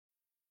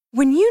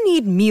When you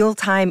need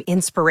mealtime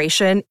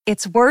inspiration,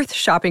 it's worth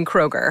shopping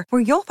Kroger,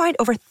 where you'll find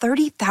over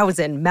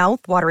 30,000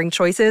 mouth-watering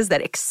choices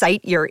that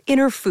excite your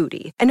inner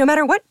foodie. And no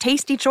matter what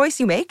tasty choice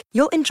you make,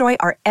 you'll enjoy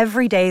our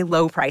everyday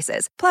low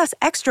prices, plus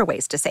extra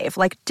ways to save,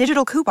 like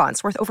digital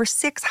coupons worth over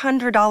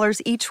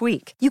 $600 each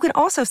week. You can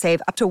also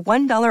save up to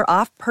 $1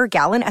 off per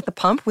gallon at the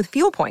pump with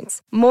fuel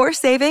points. More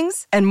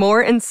savings and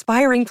more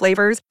inspiring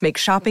flavors make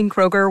shopping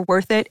Kroger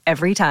worth it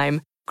every time.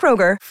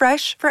 Kroger,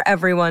 fresh for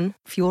everyone.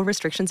 Fuel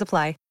restrictions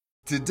apply.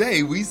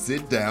 Today we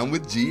sit down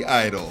with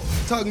G-Idol,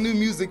 talk new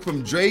music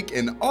from Drake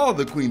and all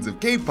the queens of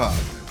K-pop.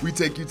 We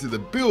take you to the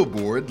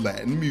Billboard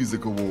Latin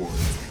Music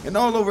Awards and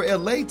all over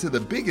LA to the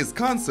biggest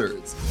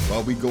concerts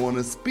while we go on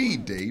a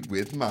speed date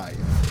with Maya.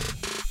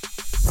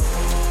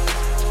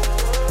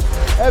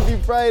 Happy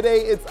Friday,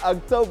 it's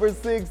October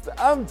 6th.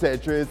 I'm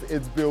Tetris,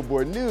 it's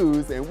Billboard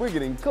News, and we're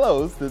getting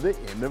close to the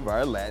end of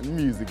our Latin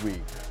Music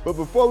Week. But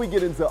before we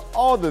get into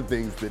all the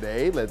things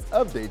today, let's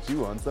update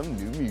you on some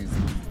new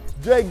music.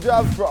 Drake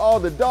drops For All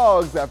the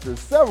Dogs after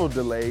several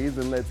delays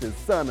and lets his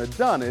son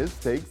Adonis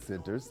take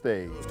center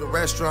stage. The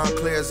restaurant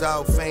clears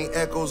out, faint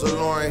echoes of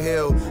Lauryn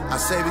Hill. I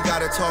say we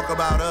gotta talk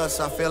about us,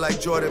 I feel like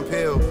Jordan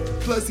Peele.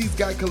 Plus he's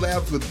got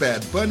collabs with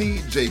Bad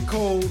Bunny, J.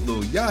 Cole,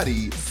 Lil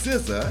Yachty,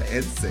 SZA,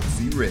 and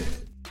Sexy Red.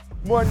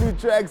 More new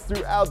tracks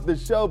throughout the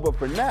show, but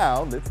for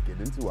now, let's get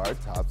into our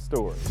top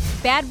stories.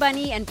 Bad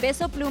Bunny and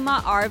Peso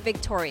Pluma are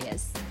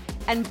victorious,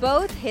 and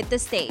both hit the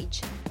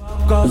stage.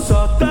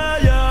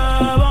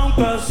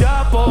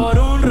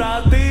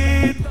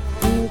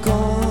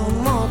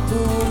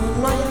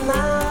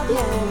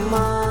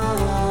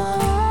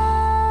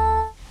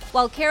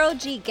 While Karol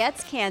G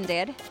gets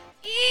candid,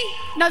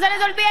 no se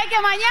les olvide que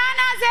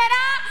mañana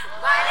será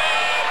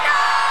bonito.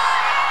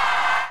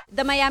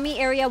 The Miami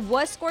area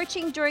was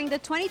scorching during the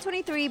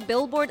 2023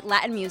 Billboard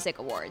Latin Music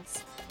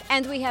Awards.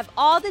 And we have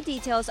all the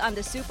details on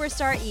the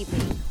superstar EVE.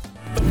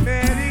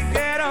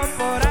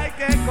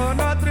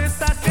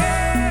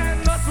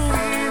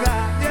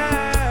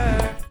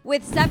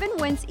 With 7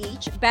 wins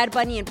each, Bad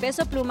Bunny and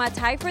Peso Pluma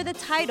tied for the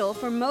title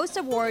for most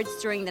awards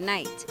during the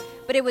night.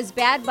 But it was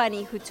Bad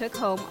Bunny who took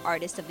home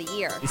Artist of the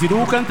Year. Y si tú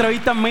buscas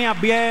entrevistas mías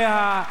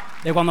viejas,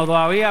 de cuando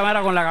todavía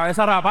era con la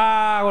cabeza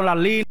rapada, con las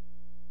líneas,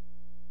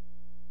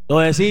 lo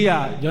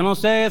decía, yo no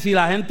sé si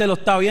la gente lo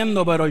está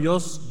viendo, pero yo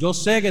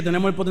sé que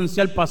tenemos el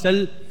potencial para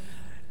ser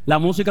la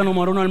música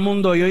número 1 del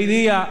mundo. Y hoy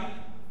día,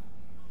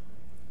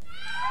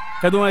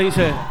 ¿qué tú me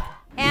dices?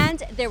 And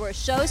there were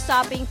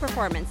show-stopping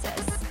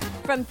performances.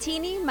 From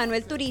Tini,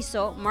 Manuel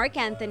Turizo, Mark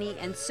Anthony,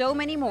 and so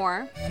many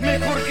more.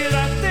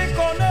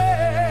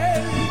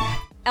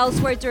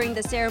 Elsewhere during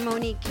the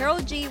ceremony, Karol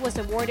G was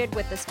awarded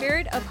with the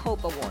Spirit of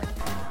Hope Award.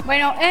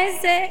 Bueno,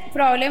 este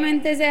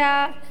probablemente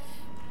sea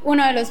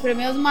uno de los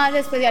premios más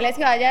especiales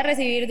que vaya a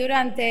recibir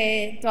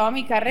durante toda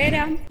mi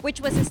carrera.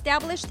 Which was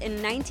established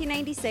in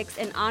 1996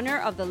 in honor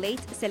of the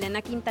late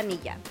Selena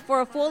Quintanilla.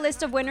 For a full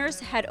list of winners,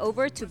 head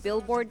over to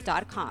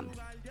Billboard.com.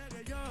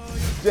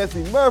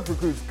 Jesse Murph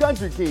recruits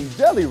Country King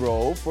Jelly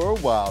Roll for a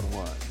Wild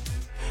One.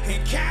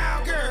 And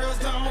cowgirls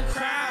don't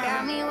cry.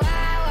 Got me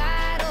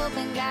wide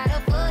open, got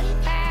a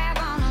 45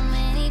 on them,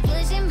 and he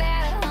pushing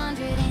about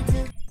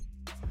 102.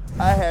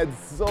 I had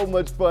so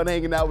much fun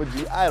hanging out with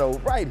G-Idol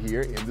right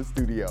here in the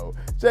studio.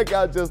 Check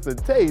out just a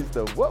taste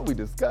of what we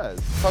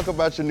discussed. Talk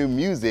about your new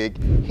music.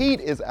 Heat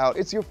is out.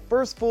 It's your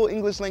first full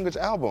English language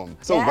album.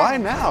 So why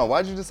now?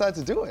 Why'd you decide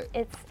to do it?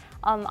 It's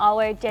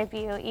our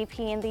debut EP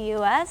in the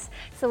US,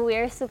 so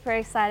we're super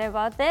excited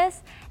about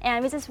this.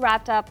 And we just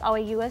wrapped up our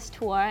US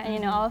tour,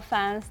 and our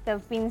fans,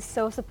 they've been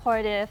so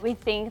supportive. We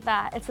think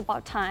that it's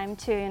about time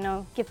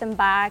to give them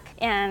back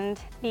and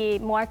be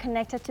more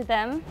connected to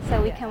them. So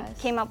we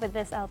came up with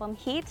this album,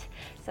 Heat.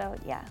 So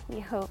yeah, we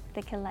hope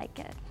they can like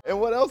it.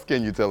 And what else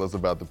can you tell us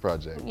about the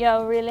project?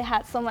 Yeah, we really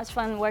had so much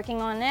fun working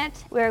on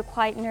it. We're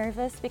quite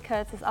nervous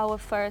because it's our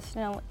first,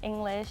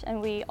 English, and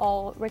we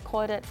all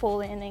recorded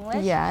fully in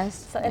English. Yes,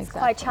 so it's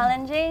quite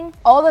challenging.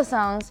 All the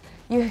songs,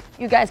 you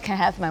guys can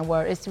have my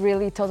word. It's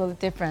really totally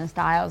different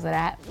styles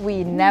that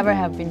we never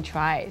have been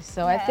tried.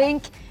 So I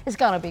think it's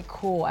gonna be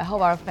cool. I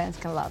hope our fans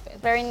can love it.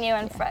 Very new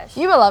and fresh.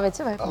 You will love it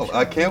too.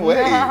 I can't wait.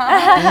 Do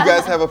you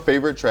guys have a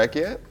favorite track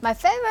yet? My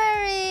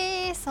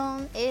favorite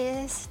song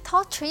is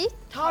Touchy.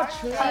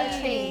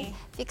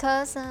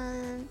 Because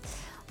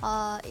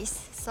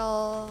it's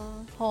so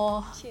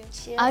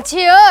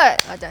chill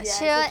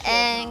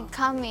and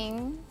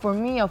calming. For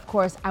me, of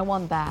course, I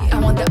want that. I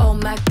want the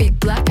old Mac big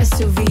black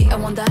SUV. I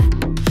want that.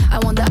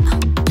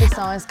 This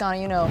song is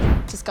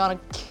gonna, just gonna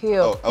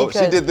kill. Oh,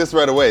 she did this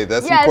right away.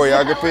 That's some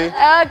choreography?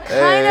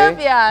 Kind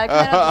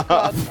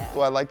of.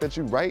 Well, I like that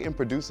you write and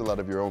produce a lot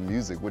of your own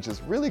music, which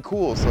is really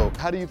cool. So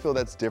how do you feel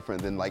that's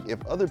different than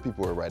if other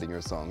people were writing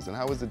your songs? And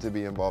how is it to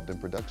be involved in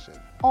production?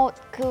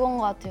 그건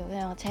것 같아요.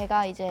 그냥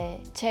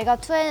제가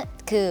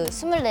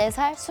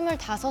 24살,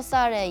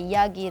 25살의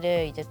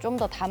이야기를 이제 좀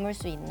더 담을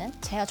수 있는,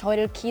 제가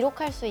저희를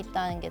기록할 수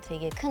있다는 게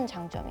되게 큰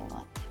장점인 것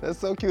같아요. That's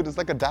so cute. It's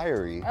like a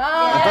diary.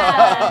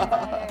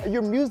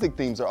 Your music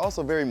themes are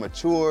also very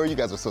mature. You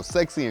guys are so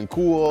sexy and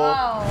cool.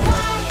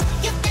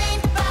 You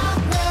think about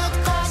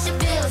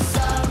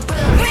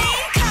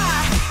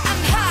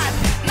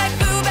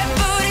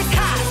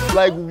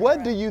Like,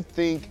 what do you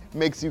think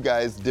makes you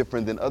guys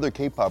different than other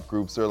K-pop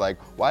groups? Or like,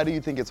 why do you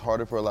think it's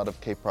harder for a lot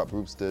of K-pop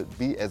groups to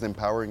be as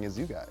empowering as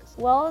you guys?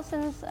 Well,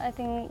 since I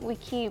think we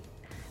keep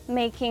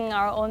making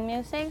our own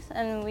music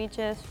and we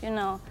just,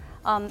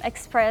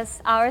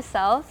 express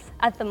ourselves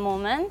at the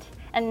moment.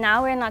 And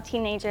now we're not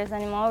teenagers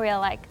anymore, we're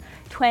like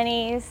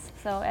 20s.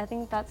 So I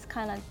think that's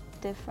kind of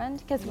different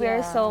because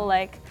we're so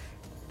like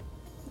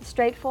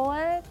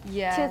straightforward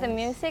to the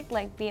music,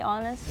 like be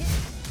honest.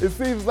 It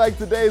seems like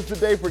today is the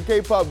day for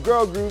K-pop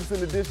girl groups.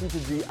 In addition to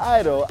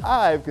G-Idol,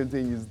 IVE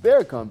continues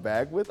their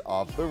comeback with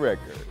Off the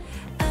Record.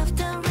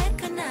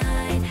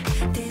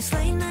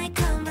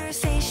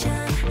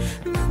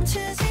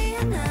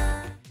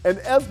 And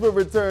Aespa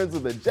returns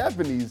with a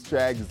Japanese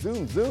track,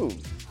 Zoom Zoom.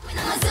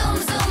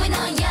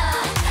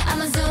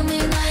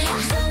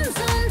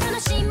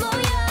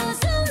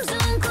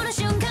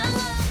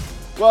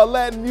 While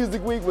Latin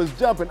Music Week was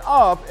jumping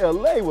off,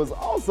 LA was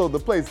also the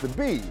place to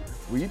be.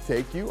 We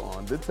take you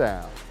on the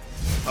town.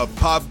 A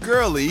pop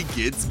girlie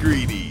gets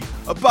greedy.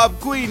 A pop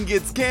queen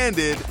gets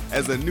candid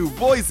as a new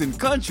voice in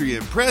country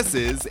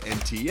impresses and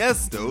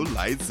Tiesto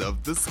lights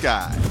up the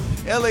sky.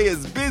 LA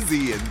is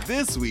busy in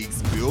this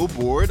week's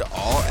Billboard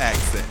All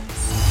Accents.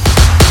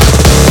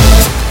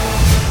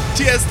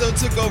 Tiesto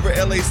took over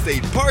LA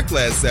State Park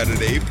last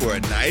Saturday for a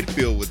night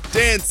filled with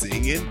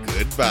dancing and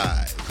good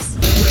vibes.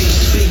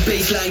 Big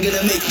bassline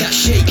gonna make that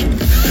shake.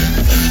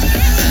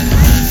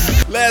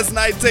 Last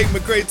night, Tate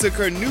McRae took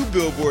her new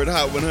Billboard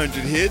Hot 100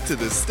 hit to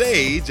the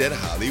stage at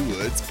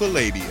Hollywood's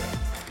Palladium.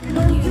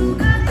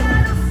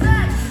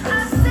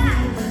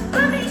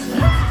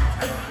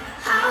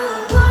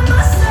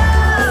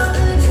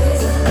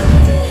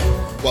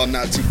 While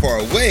not too far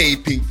away,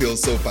 Pink filled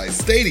SoFi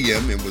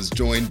Stadium and was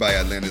joined by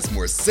Alanis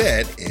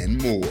Morissette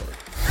and more.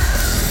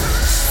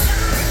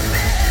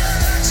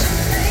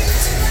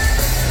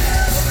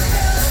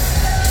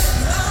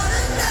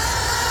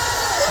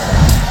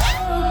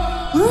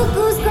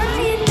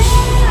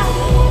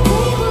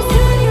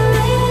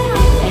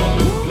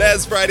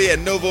 Last Friday at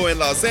Novo in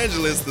Los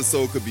Angeles, the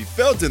soul could be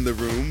felt in the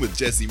room with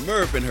Jessie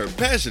Murph and her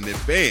passionate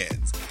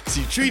fans.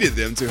 She treated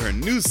them to her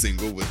new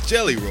single with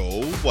Jelly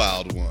Roll,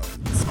 Wild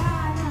Ones.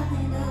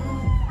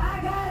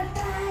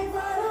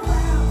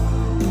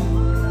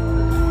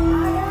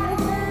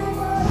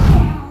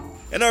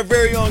 And our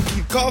very own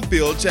Keith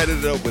Caulfield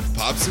chatted it up with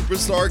pop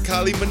superstar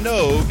Kylie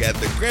Minogue at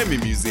the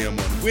Grammy Museum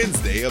on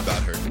Wednesday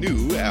about her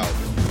new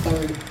album.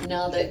 So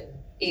now that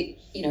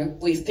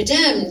we've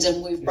pedammed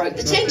and we've broke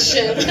the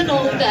tension and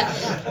all of that,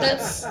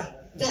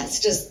 that's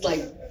just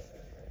like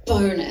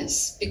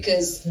bonus,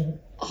 because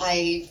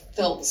I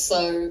felt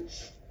so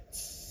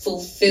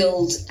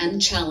fulfilled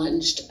and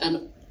challenged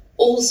and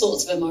all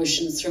sorts of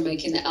emotions through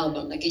making the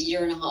album, like a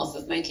year and a half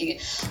of making it.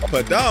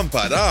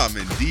 Padam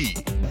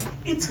indeed.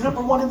 It's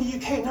 #1 in the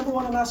UK,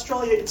 #1 in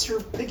Australia. It's your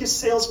biggest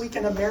sales week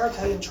in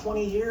America in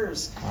 20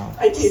 years. Wow.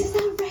 This is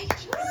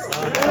outrageous.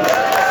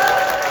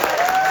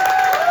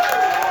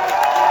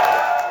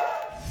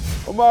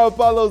 Omar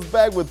Apollo's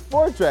back with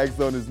 4 tracks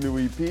on his new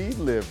EP,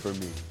 Live For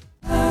Me.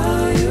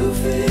 How you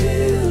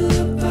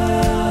feel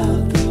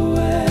about the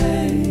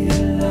way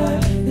your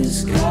life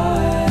is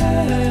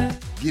going.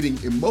 Getting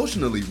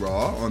emotionally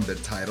raw on the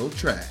title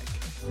track.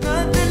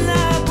 Nothing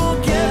I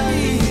won't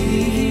carry,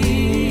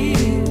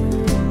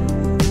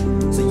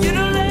 so you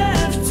don't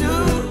have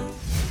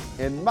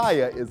to. And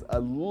Maya is a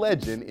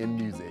legend in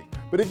music.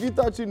 But if you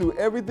thought you knew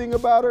everything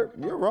about her,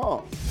 you're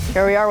wrong.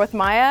 Here we are with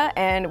Maya,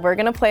 and we're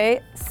gonna play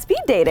speed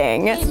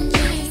dating.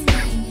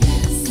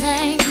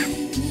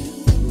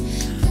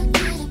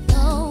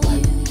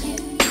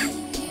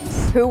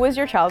 Who was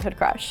your childhood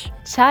crush?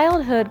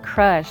 Childhood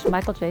crush,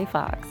 Michael J.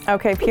 Fox.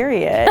 Okay,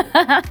 period.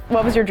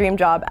 What was your dream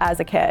job as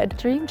a kid?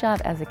 Dream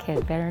job as a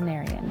kid,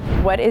 veterinarian.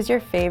 What is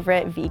your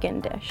favorite vegan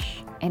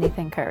dish?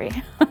 Anything curry.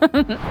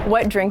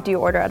 What drink do you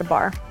order at a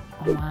bar?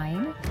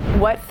 Wine.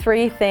 What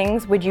 3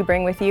 things would you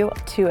bring with you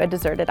to a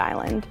deserted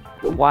island?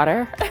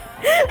 Water.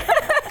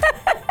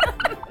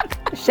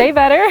 Shea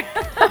butter.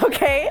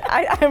 Okay,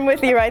 I'm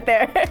with you right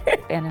there.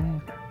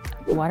 And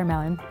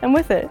watermelon. I'm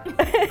with it.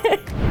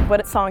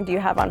 What song do you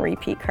have on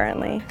repeat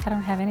currently? I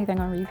don't have anything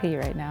on repeat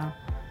right now.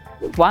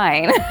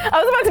 Wine. I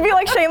was about to be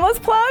like, shameless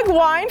plug,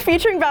 Wine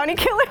featuring Bounty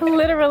Killer.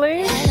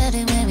 Literally.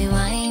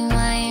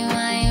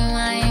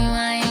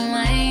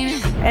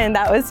 And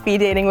that was Speed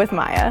Dating with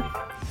Maya.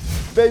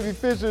 Baby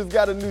Fisher's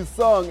got a new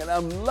song, and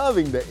I'm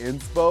loving the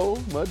inspo,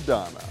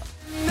 Madonna.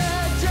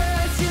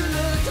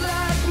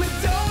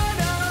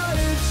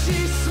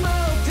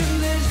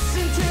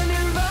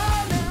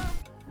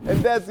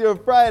 And that's your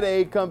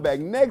Friday. Come back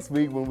next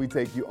week when we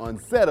take you on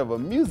set of a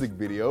music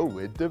video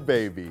with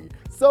DaBaby.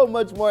 So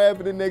much more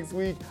happening next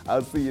week.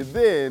 I'll see you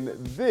then.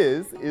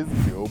 This is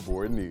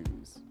Billboard News.